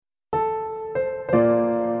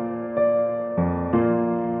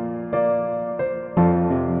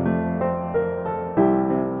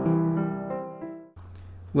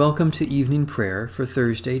Welcome to evening prayer for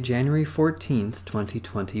Thursday, January 14th,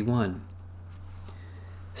 2021.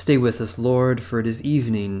 Stay with us, Lord, for it is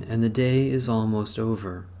evening, and the day is almost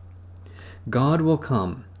over. God will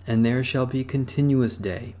come, and there shall be continuous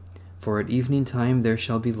day, for at evening time there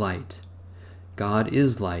shall be light. God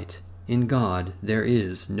is light. In God there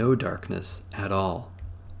is no darkness at all.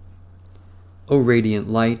 O radiant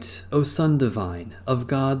light, O Sun divine, of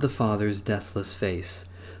God the Father's deathless face,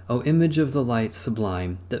 O image of the light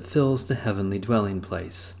sublime that fills the heavenly dwelling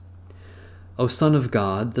place. O Son of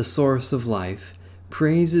God, the source of life,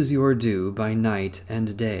 praise is your due by night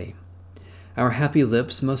and day. Our happy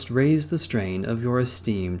lips must raise the strain of your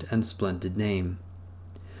esteemed and splendid name.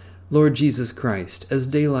 Lord Jesus Christ, as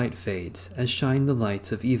daylight fades, as shine the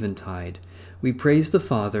lights of eventide, we praise the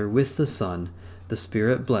Father with the Son, the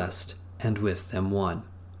Spirit blessed, and with them one.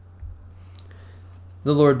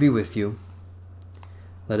 The Lord be with you.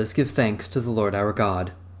 Let us give thanks to the Lord our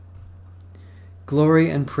God. Glory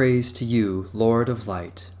and praise to you, Lord of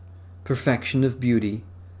light, perfection of beauty,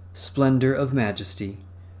 splendor of majesty,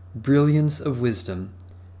 brilliance of wisdom,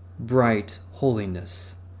 bright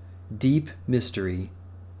holiness, deep mystery,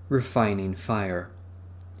 refining fire.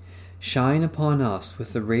 Shine upon us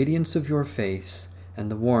with the radiance of your face and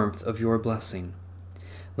the warmth of your blessing.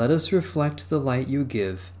 Let us reflect the light you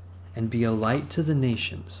give and be a light to the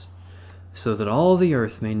nations, so that all the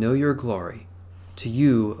earth may know your glory. To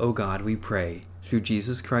you, O God, we pray, through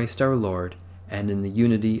Jesus Christ our Lord, and in the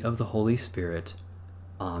unity of the Holy Spirit.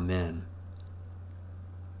 Amen.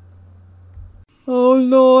 O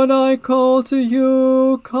Lord, I call to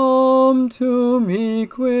you, come to me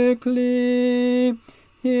quickly.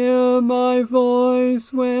 Hear my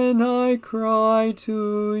voice when I cry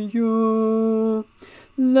to you.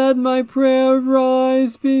 Let my prayer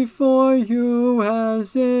rise before you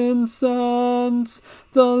as incense,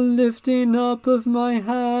 the lifting up of my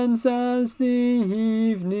hands as the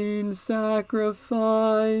evening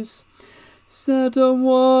sacrifice. Set a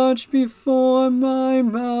watch before my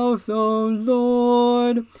mouth, O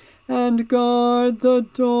Lord, and guard the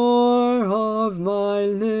door of my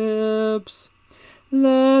lips.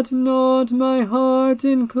 Let not my heart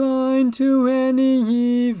incline to any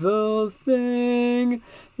evil thing.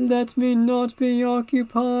 Let me not be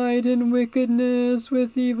occupied in wickedness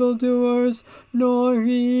with evildoers, nor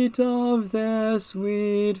eat of their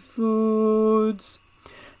sweet foods.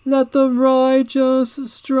 Let the righteous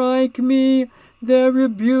strike me. Their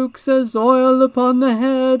rebukes as oil upon the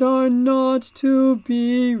head are not to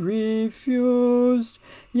be refused.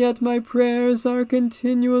 Yet my prayers are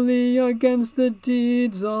continually against the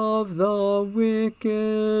deeds of the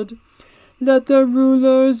wicked. Let the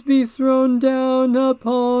rulers be thrown down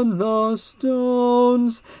upon the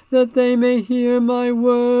stones, that they may hear my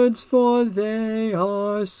words, for they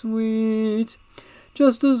are sweet.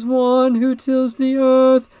 Just as one who tills the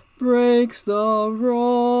earth breaks the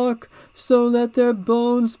rock, so let their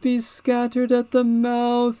bones be scattered at the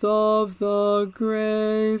mouth of the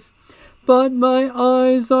grave. But my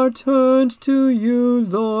eyes are turned to you,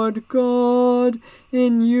 Lord God.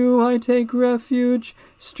 In you I take refuge.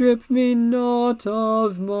 Strip me not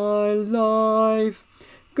of my life.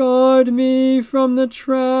 Guard me from the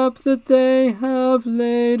trap that they have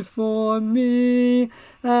laid for me,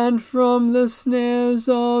 and from the snares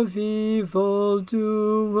of evildoers.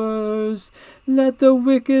 Let the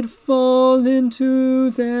wicked fall into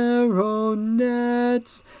their own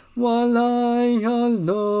nets, while I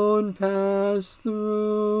alone pass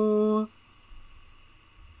through.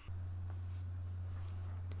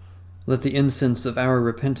 Let the incense of our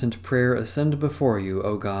repentant prayer ascend before you,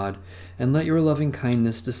 O God, and let your loving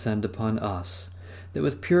kindness descend upon us, that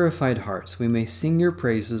with purified hearts we may sing your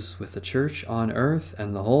praises with the church on earth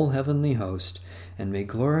and the whole heavenly host, and may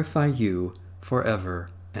glorify you forever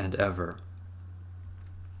and ever.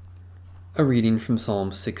 A reading from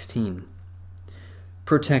Psalm 16.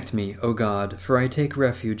 Protect me, O God, for I take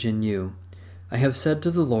refuge in you. I have said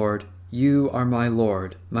to the Lord, you are my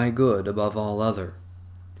Lord, my good above all other.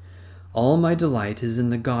 All my delight is in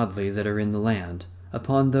the godly that are in the land,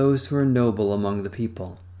 upon those who are noble among the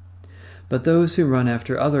people. But those who run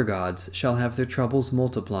after other gods shall have their troubles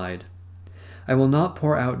multiplied. I will not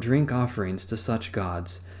pour out drink offerings to such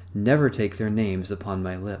gods, never take their names upon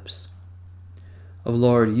my lips. O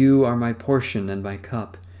Lord, you are my portion and my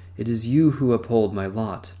cup. It is you who uphold my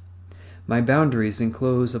lot. My boundaries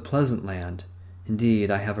enclose a pleasant land.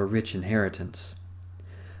 Indeed, I have a rich inheritance.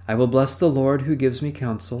 I will bless the Lord who gives me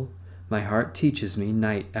counsel. My heart teaches me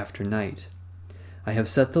night after night. I have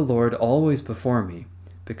set the Lord always before me.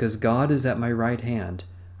 Because God is at my right hand,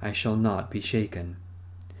 I shall not be shaken.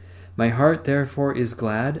 My heart therefore is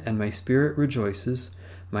glad, and my spirit rejoices.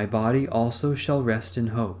 my body also shall rest in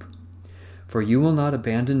hope. For you will not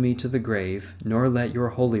abandon me to the grave, nor let your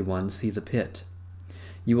Holy One see the pit.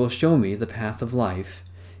 You will show me the path of life.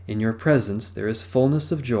 In your presence there is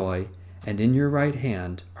fullness of joy, and in your right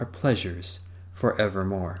hand are pleasures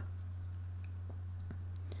forevermore.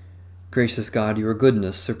 Gracious God, your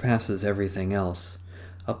goodness surpasses everything else.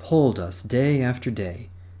 Uphold us day after day,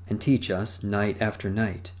 and teach us night after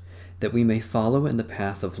night, that we may follow in the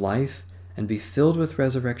path of life and be filled with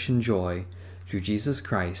resurrection joy through Jesus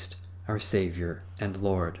Christ, our Savior and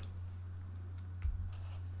Lord.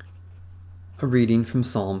 A reading from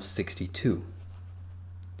Psalm 62.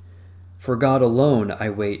 For God alone I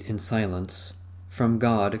wait in silence. From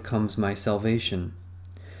God comes my salvation.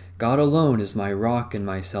 God alone is my rock and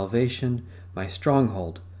my salvation, my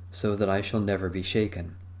stronghold, so that I shall never be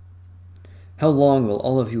shaken. How long will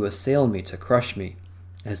all of you assail me to crush me,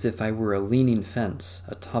 as if I were a leaning fence,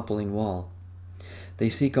 a toppling wall? They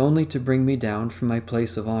seek only to bring me down from my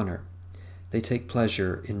place of honor. They take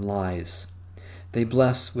pleasure in lies. They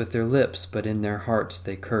bless with their lips, but in their hearts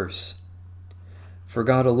they curse. For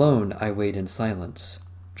God alone I wait in silence.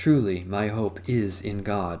 Truly my hope is in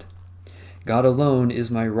God. God alone is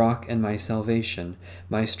my rock and my salvation,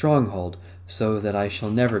 my stronghold, so that I shall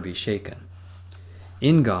never be shaken.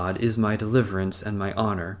 In God is my deliverance and my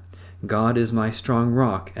honor. God is my strong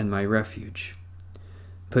rock and my refuge.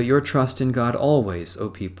 Put your trust in God always, O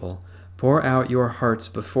people. Pour out your hearts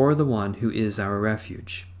before the one who is our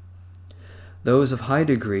refuge. Those of high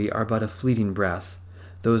degree are but a fleeting breath.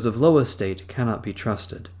 Those of low estate cannot be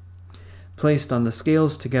trusted. Placed on the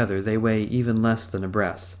scales together, they weigh even less than a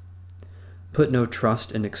breath. Put no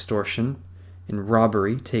trust in extortion. In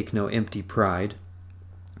robbery take no empty pride.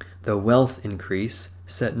 Though wealth increase,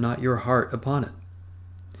 set not your heart upon it.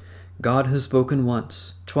 God has spoken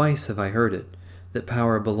once, twice have I heard it, that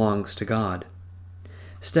power belongs to God.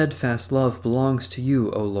 Steadfast love belongs to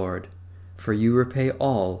you, O Lord, for you repay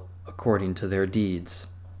all according to their deeds.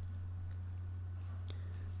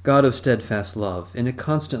 God of steadfast love, in a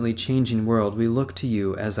constantly changing world we look to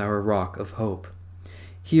you as our rock of hope.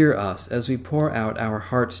 Hear us as we pour out our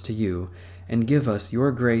hearts to you, and give us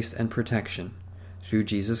your grace and protection, through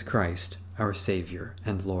Jesus Christ, our Savior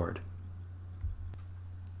and Lord.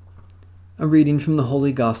 A reading from the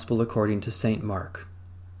Holy Gospel according to St. Mark.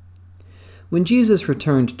 When Jesus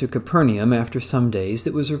returned to Capernaum after some days,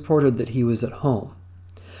 it was reported that he was at home.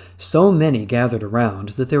 So many gathered around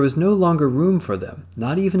that there was no longer room for them,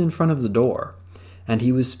 not even in front of the door, and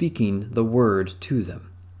he was speaking the word to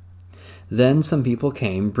them. Then some people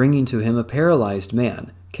came, bringing to him a paralyzed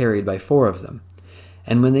man, carried by 4 of them.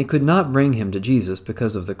 And when they could not bring him to Jesus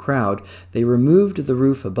because of the crowd, they removed the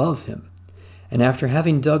roof above him. And after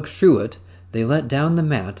having dug through it, they let down the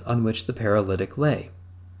mat on which the paralytic lay.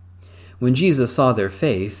 When Jesus saw their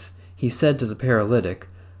faith, he said to the paralytic,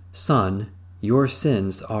 "Son, your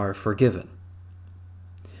sins are forgiven."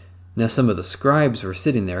 Now some of the scribes were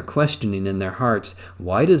sitting there, questioning in their hearts,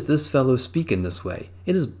 "Why does this fellow speak in this way?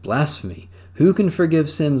 It is blasphemy. Who can forgive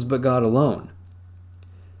sins but God alone?"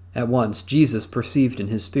 At once Jesus perceived in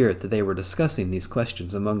his spirit that they were discussing these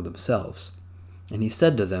questions among themselves. And he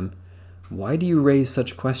said to them, "Why do you raise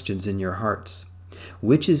such questions in your hearts?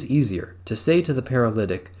 Which is easier, to say to the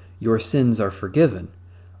paralytic, 'Your sins are forgiven,'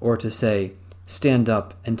 or to say, 'Stand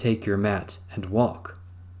up and take your mat and walk'?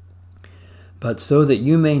 But so that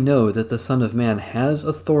you may know that the Son of Man has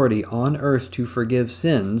authority on earth to forgive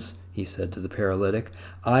sins," he said to the paralytic,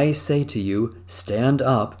 "I say to you, stand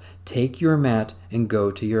up, take your mat, and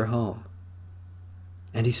go to your home."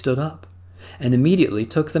 And he stood up, and immediately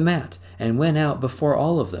took the mat, and went out before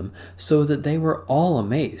all of them, so that they were all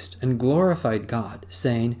amazed, and glorified God,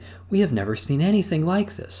 saying, "We have never seen anything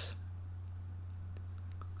like this."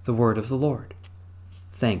 The word of the Lord.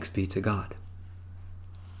 Thanks be to God.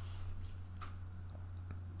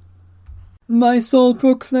 My soul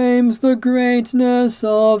proclaims the greatness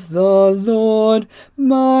of the Lord.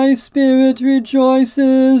 My spirit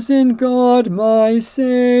rejoices in God my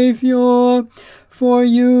Saviour. For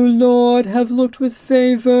you, Lord, have looked with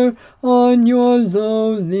favor on your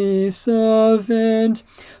lowly servant.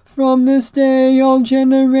 From this day all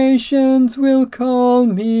generations will call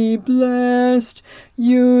me blessed.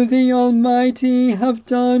 You, the Almighty, have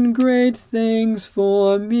done great things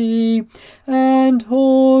for me, and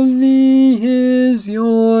holy is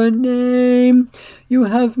your name. You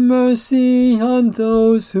have mercy on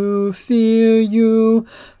those who fear you,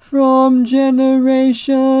 from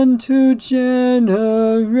generation to generation.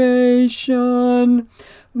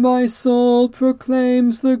 My soul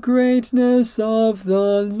proclaims the greatness of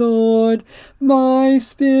the Lord. My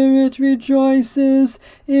spirit rejoices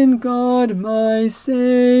in God my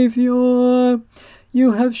Saviour.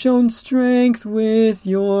 You have shown strength with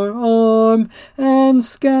your arm, and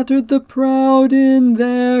scattered the proud in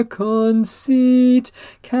their conceit,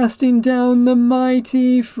 casting down the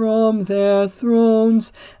mighty from their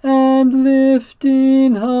thrones, and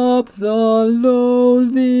lifting up the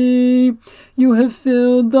lowly. You have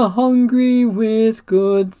filled the hungry with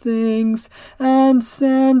good things, and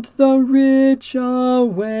sent the rich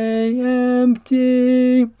away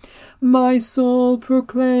empty. My soul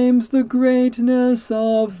proclaims the greatness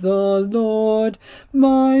of the Lord.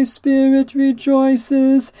 My spirit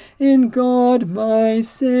rejoices in God my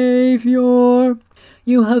Saviour.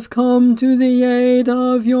 You have come to the aid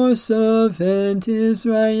of your servant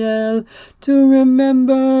Israel, to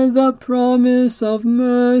remember the promise of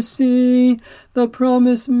mercy, the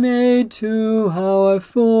promise made to our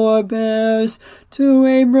forebears, to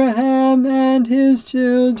Abraham and his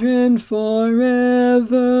children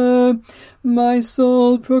forever. My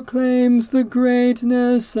soul proclaims the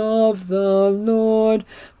greatness of the Lord.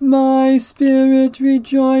 My spirit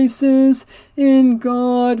rejoices in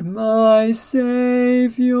God my Saviour.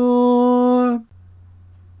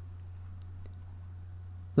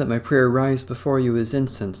 Let my prayer rise before you as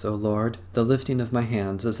incense, O Lord, the lifting of my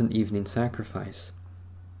hands as an evening sacrifice.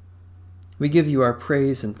 We give you our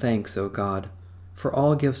praise and thanks, O God, for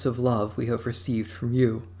all gifts of love we have received from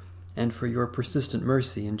you, and for your persistent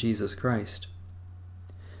mercy in Jesus Christ.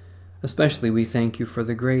 Especially we thank you for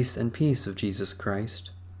the grace and peace of Jesus Christ,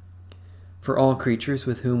 for all creatures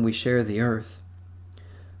with whom we share the earth,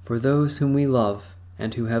 for those whom we love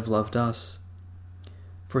and who have loved us,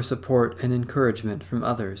 for support and encouragement from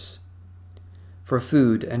others, for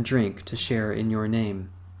food and drink to share in your name.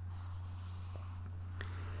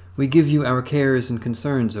 We give you our cares and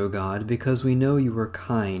concerns, O God, because we know you are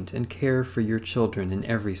kind and care for your children in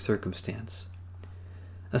every circumstance.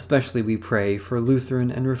 Especially we pray for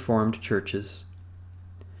Lutheran and Reformed churches,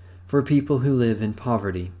 for people who live in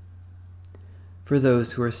poverty, for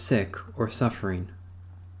those who are sick or suffering,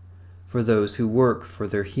 for those who work for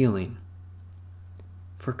their healing,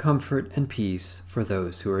 for comfort and peace for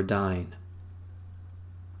those who are dying.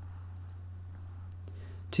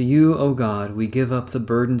 To you, O God, we give up the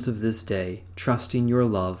burdens of this day, trusting your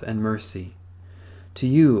love and mercy. To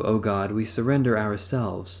you, O God, we surrender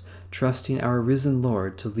ourselves, trusting our risen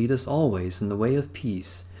Lord to lead us always in the way of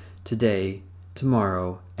peace, today,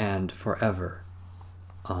 tomorrow, and forever.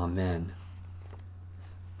 Amen.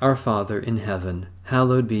 Our Father in heaven,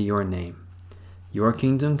 hallowed be your name. Your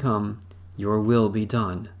kingdom come, your will be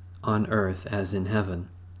done, on earth as in heaven.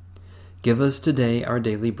 Give us today our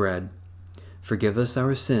daily bread. Forgive us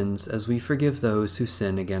our sins as we forgive those who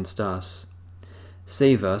sin against us.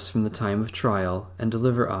 Save us from the time of trial and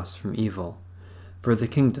deliver us from evil. For the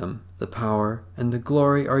kingdom, the power, and the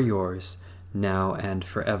glory are yours, now and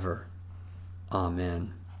forever.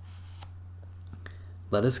 Amen.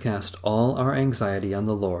 Let us cast all our anxiety on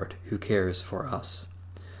the Lord, who cares for us.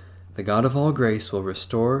 The God of all grace will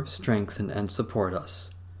restore, strengthen, and support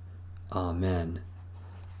us. Amen.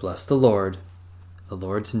 Bless the Lord. The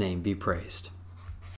Lord's name be praised.